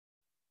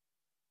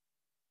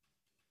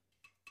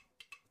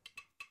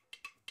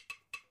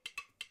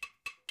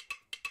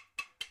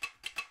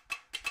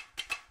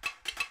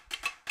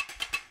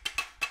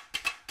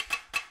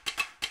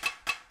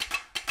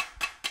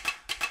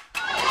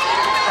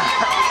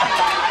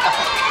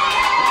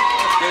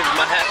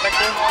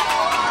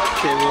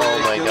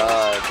my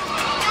God.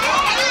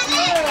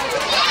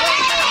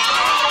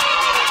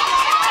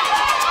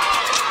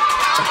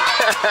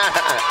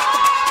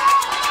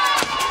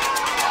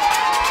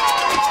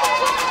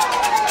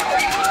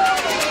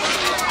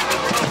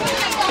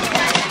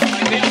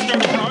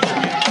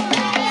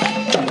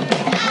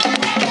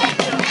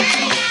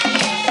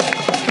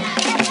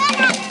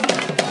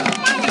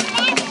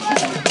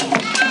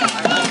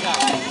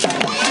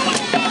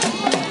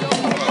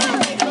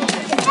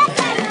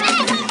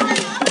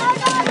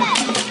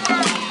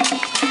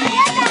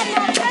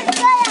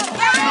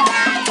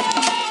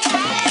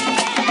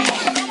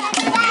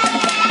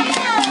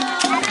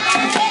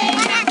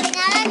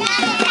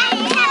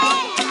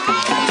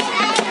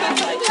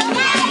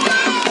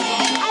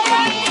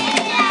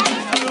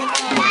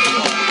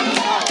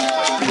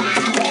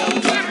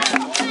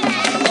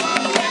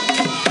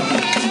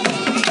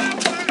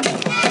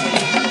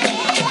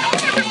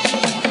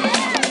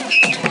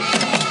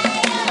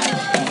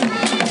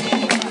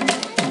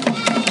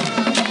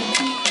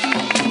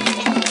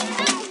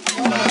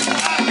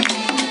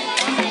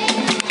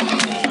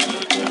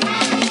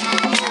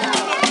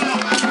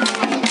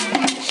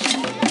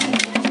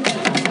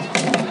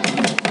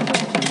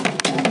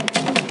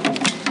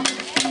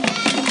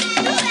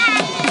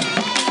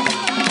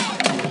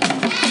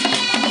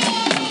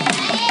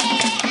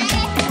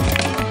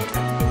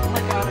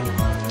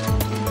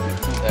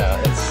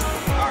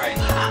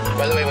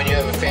 By the way, when you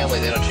have a family,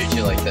 they don't treat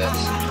you like this.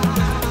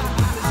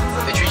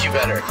 They treat you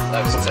better,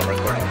 since I'm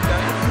recording.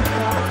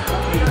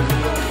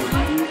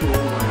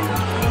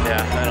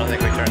 Yeah, I don't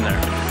think we turned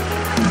there.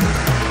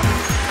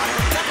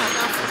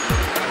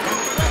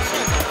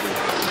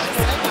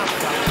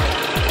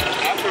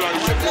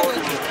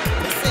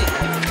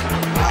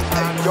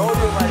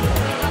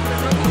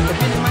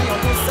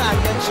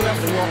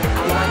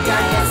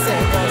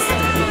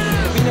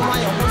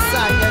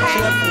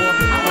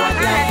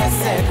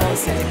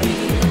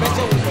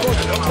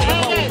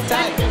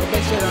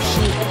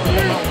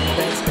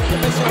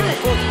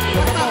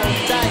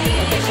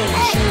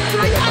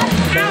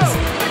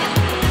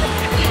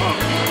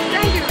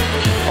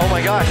 Oh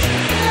my gosh.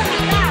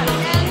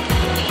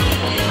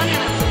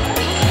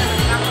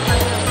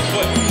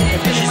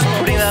 She's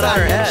putting that on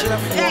her head.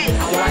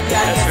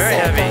 That's very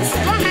heavy.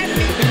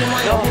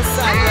 No.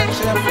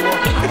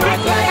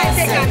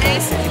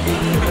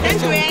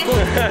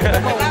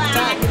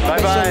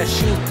 Bye-bye.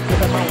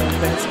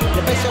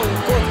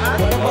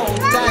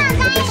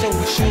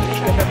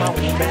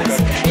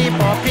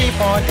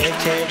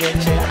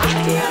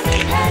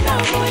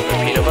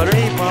 Peanut butter?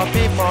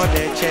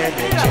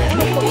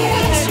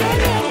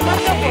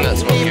 That's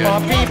smoky.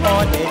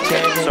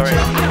 Sorry.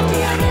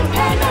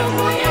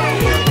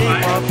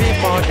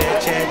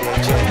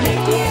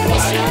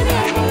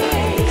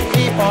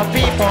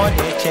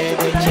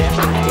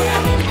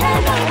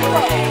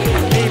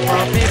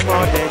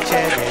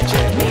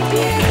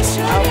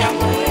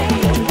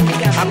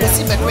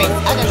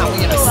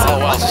 Oh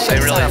wow, they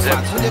really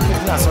zipped.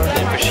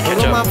 We should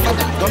catch up.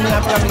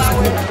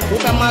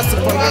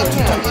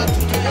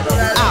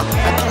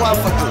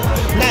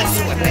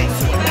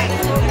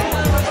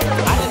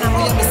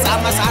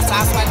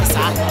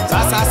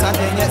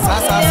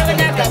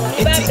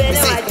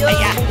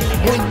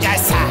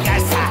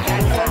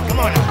 Come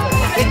on now.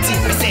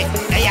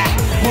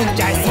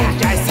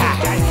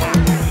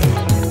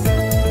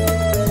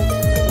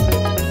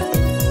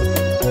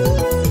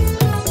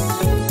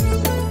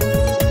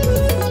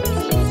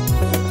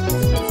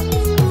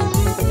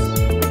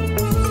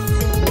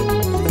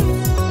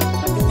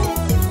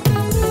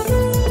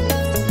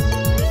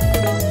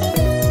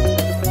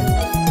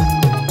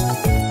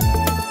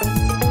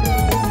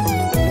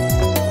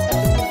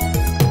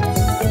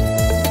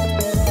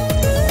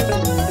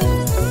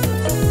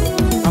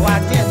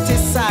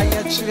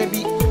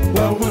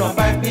 Well, who no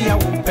buy be a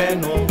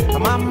wompeno. A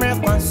mamma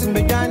wants in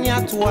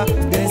Begania to a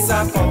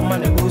densa from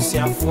an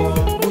ebusia for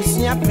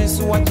Busia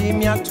Prince what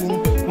Jimmy to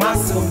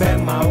Maso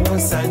Bema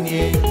once and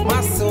ye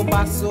Maso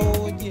Basso.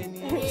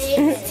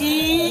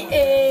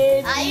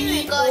 Are you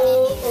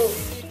recording?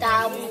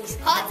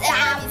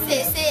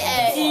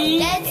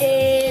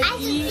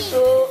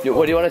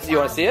 What do you want to see? You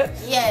want to see it?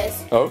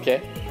 Yes. Oh, okay.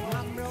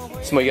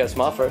 So you gotta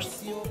smile first.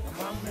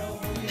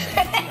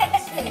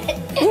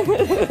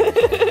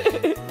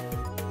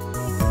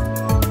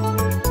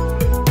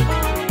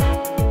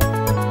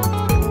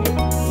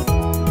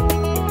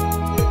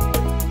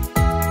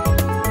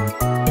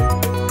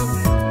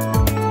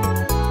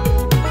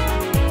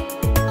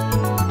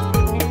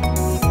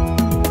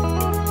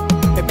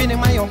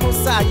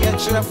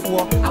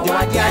 For you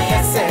are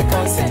the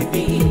second city B.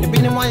 The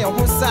Binim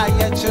who say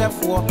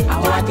for you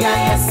are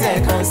the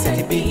second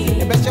city B.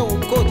 The best will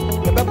coat,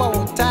 the Beba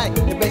will tie,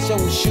 the best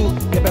will shoot,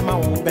 the Bema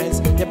will bends,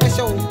 the best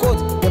will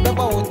coat, the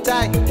Beba will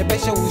tie, the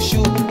best will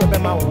shoot, the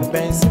Bema will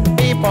bends.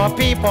 People,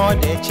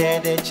 they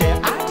chair. I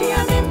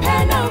am in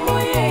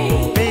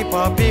Panamoye.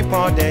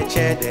 People, they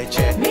chair.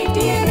 Me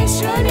dear,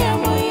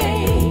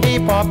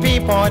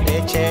 people,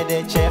 they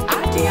chair. I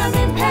am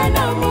in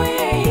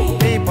Panamoye.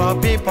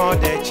 People,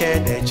 they chair.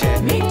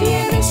 Me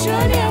dear,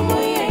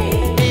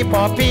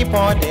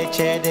 People, they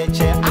chair.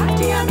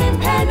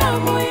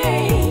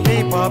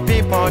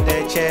 People,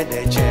 they chair.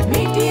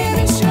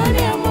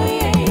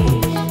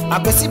 I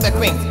go see the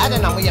queen. I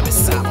don't know where I'm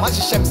saying. Much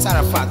shame,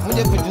 Sarah Fat. We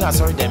never do not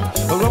sorry them.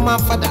 A Roman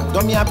father,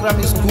 Domia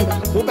primary school.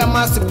 Who be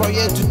master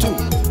project to do?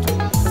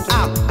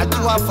 Ah, I do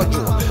one for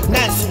you.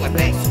 Nice one.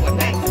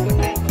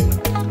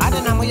 I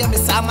don't know where I'm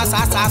saying.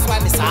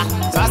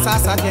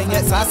 Sasa,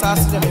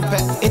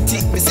 Eti,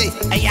 me say,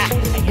 aya,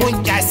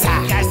 munjasa.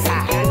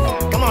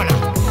 Come on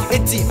now.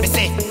 Eti, me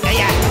say,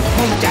 aya,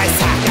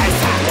 munjasa.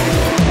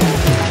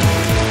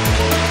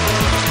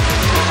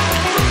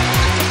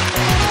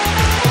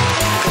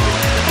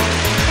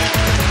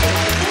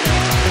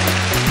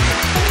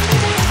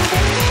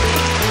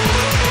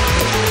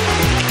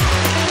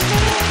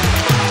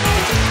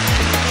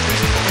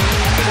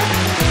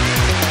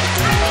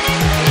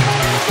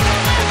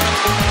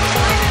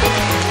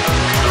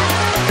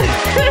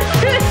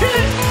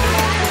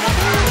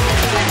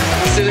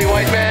 Silly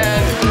white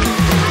man.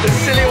 The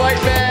silly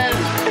white man.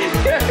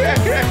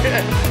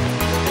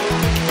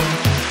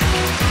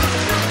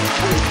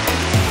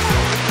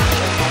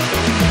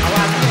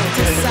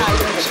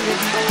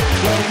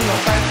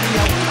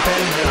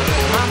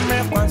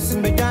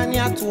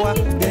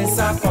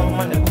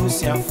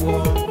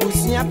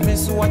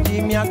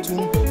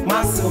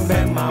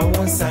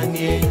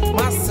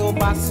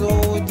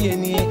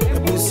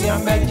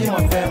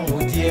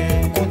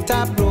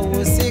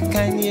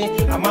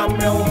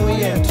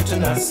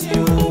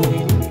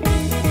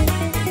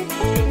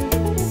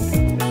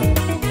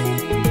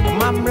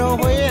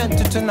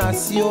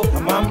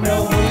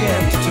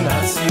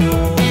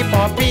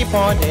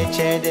 People, they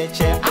chair.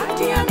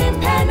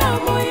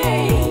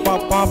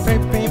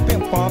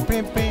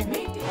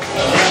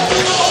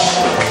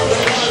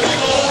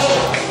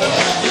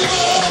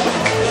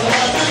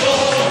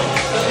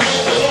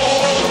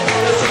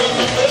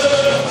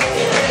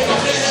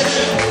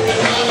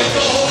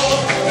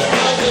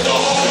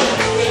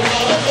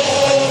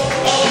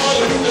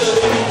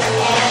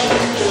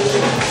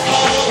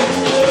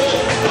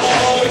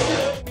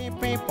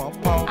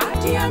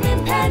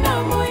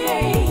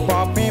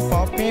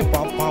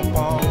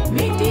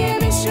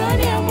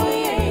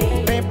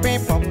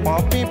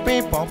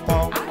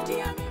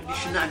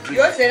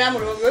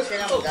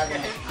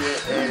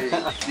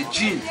 The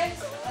gene,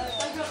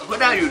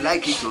 whether you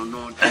like it or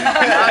not,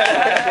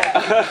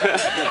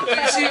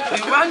 you see,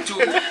 you want to,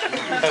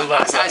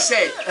 as I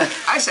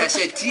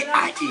said, TIA,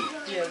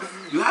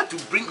 you have to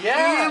bring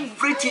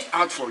everything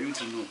out for you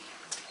to know.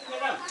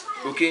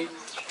 Okay?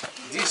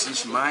 This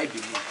is my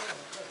belief.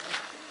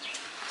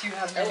 Do you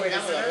have many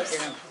visitors?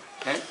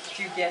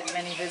 Do you get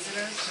many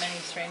visitors, many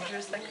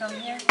strangers that come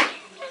here?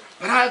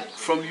 Perhaps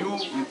from you,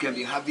 you can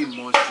be having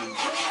more strangers.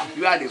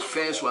 You are the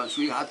first one,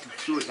 so you have to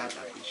show that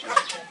appreciation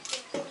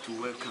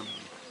to welcome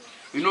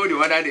you. You know, the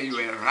other day you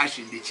were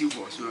rushing, the chief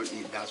was not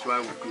in, that's why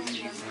we couldn't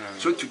give you.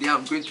 So today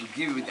I'm going to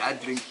give you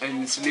that drink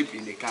and sleep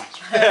in the car.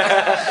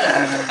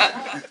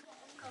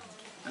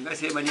 I'm going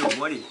to say my name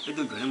morning.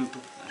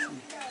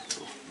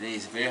 They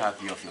is very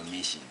happy of your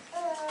mission.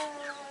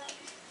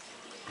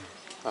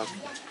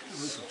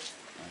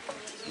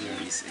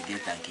 Please again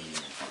thanking you.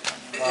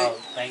 Well,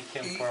 thank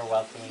him for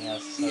welcoming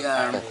us. So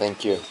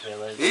thank you.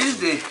 He is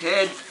the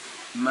head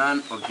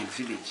man of the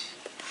village.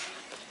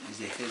 He's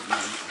the head man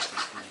of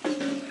the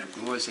village.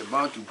 He was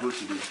about to go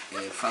to the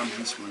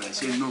family's home. I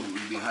said, no,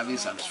 we'll be having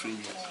some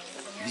strangers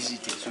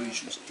visitors, so you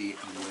should stay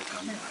and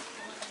welcome them.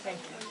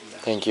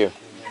 Thank you.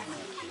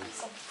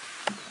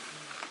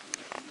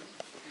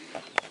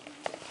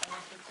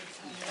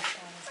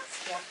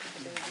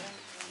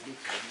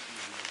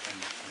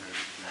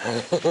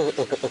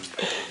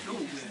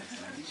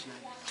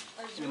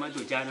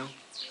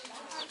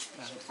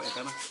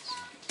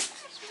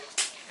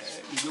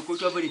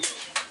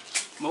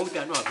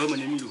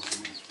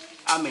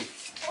 Amen.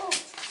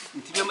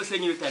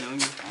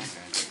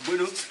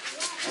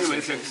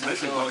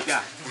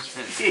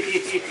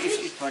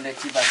 From the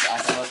chief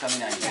as a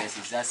welcoming address,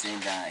 is just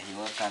saying that he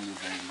welcomed you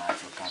very much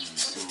for coming.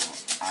 So,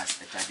 as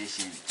a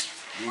tradition,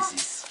 this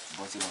is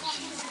bottle of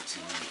gin to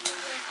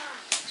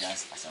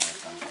just as a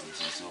welcome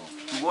tradition. So,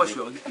 to wash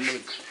your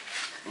leg.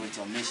 With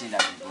your mission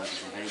that you brought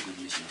is a very good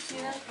mission. So,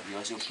 we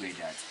also pray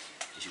that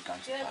it should come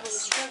to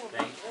pass.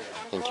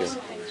 Thank you.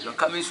 Your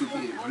coming should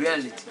be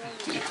reality.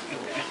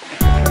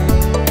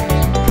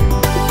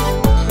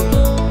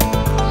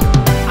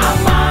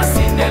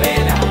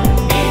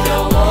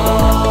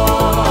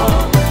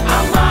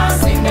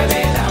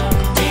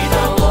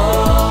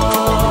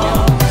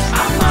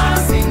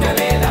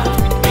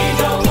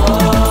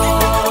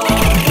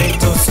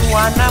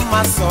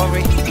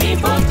 Sorry,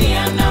 people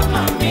Diana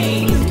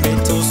mami.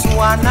 Beto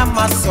suana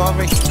ma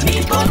sorry,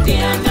 people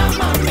Diana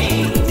mami.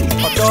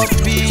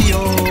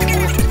 Odobio,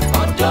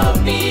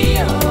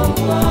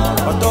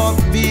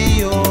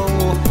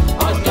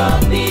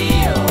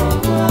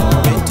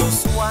 Beto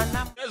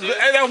suana.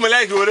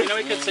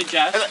 we could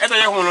suggest.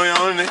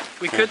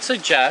 We could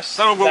suggest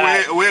that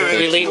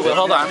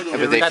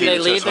they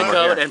lead the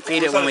goat and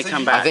feed it when we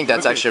come back. I think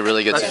that's actually a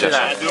really good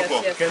suggestion.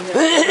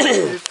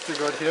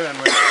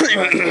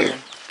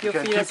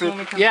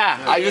 Yeah.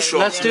 Are you sure?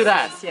 Let's do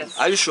that.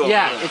 Are you sure?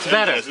 Yeah, it's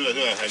better.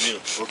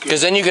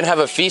 Because then you can have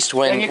a feast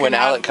when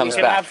Alec comes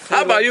back.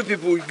 How about you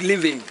people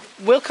leaving?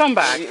 We'll come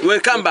back. We'll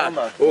come back.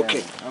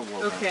 Okay.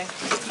 Okay.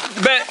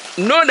 But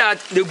know that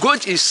the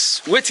goat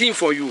is waiting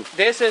for you.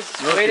 This is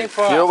waiting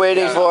for us. You're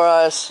waiting for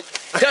us.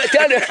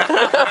 Tell them.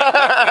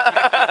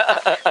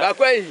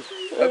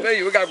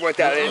 You got what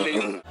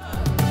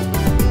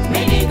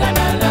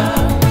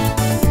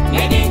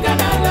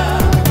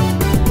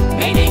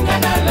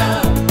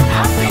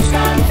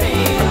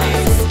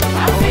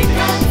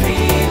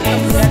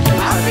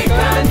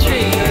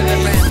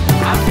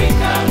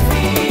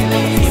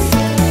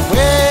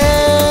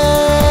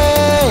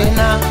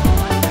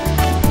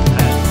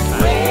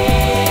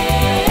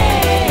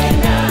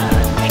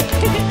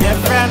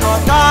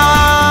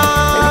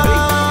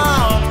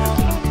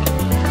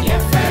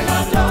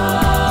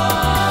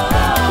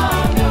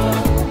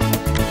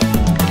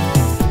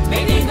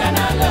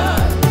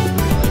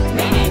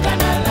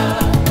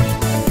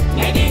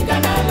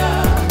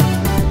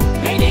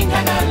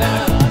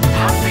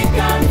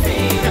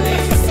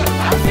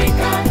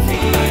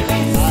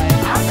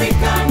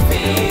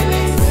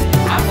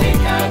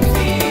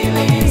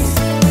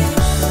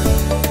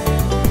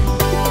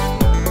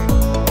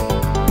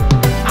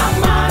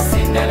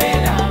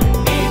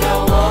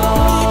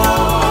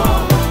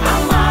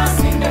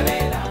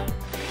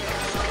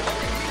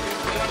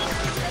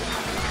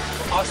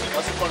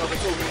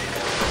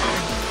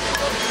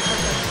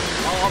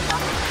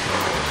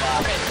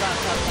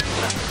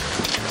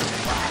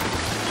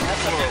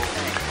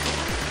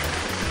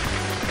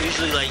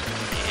Usually, like,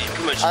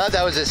 pretty much. I thought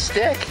that was a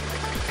stick.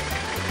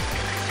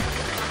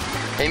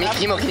 Hey,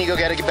 Kimo, can you go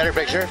get a better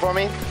picture for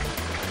me?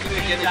 Can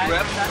you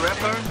grab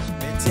her?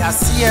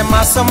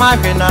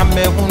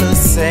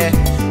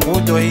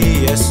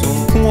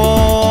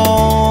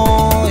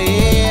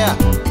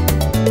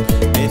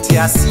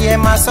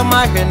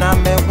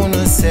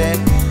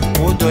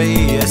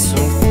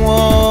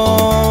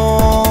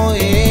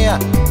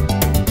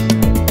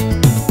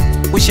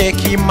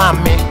 Shaky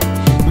mommy,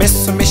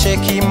 miss me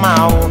shaky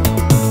mao.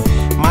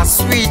 My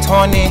sweet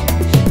honey,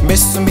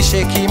 miss me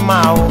shaky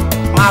mao.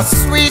 My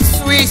sweet,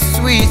 sweet,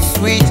 sweet,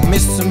 sweet,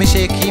 miss me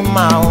shaky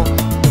mao.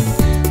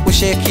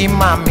 Shaky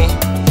mommy,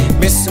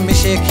 miss me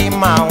shaky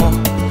mao.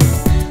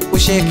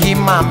 Shaky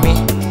mommy,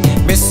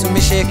 miss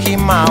me shaky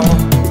mao.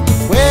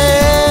 Way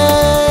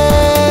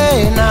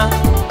now.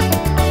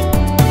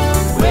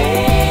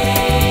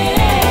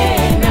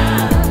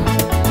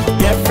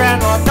 Your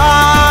friend or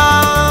dog.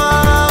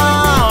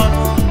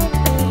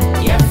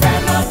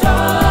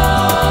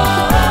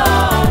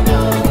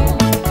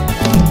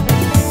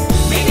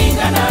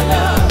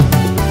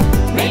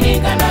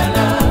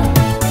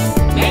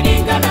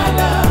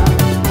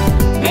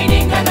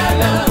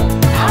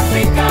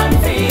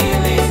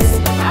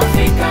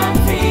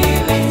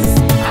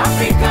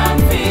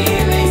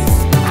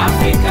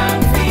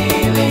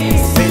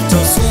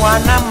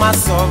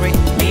 Sorry,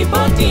 me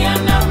body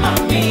and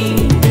mommy.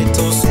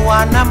 Itu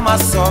suana ma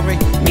sorry,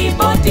 me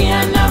body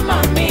and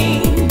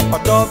mommy.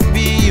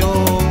 Odobio,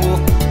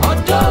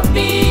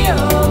 odobio,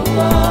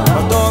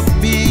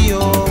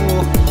 odobio,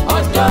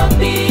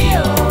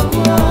 odobio.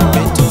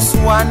 Itu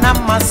suana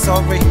ma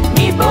sorry,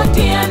 me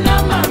body and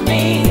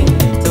mommy.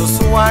 Itu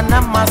suana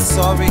ma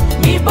sorry,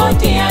 me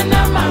body and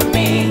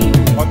mommy.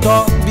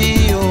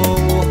 Odobio,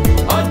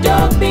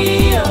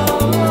 odobio.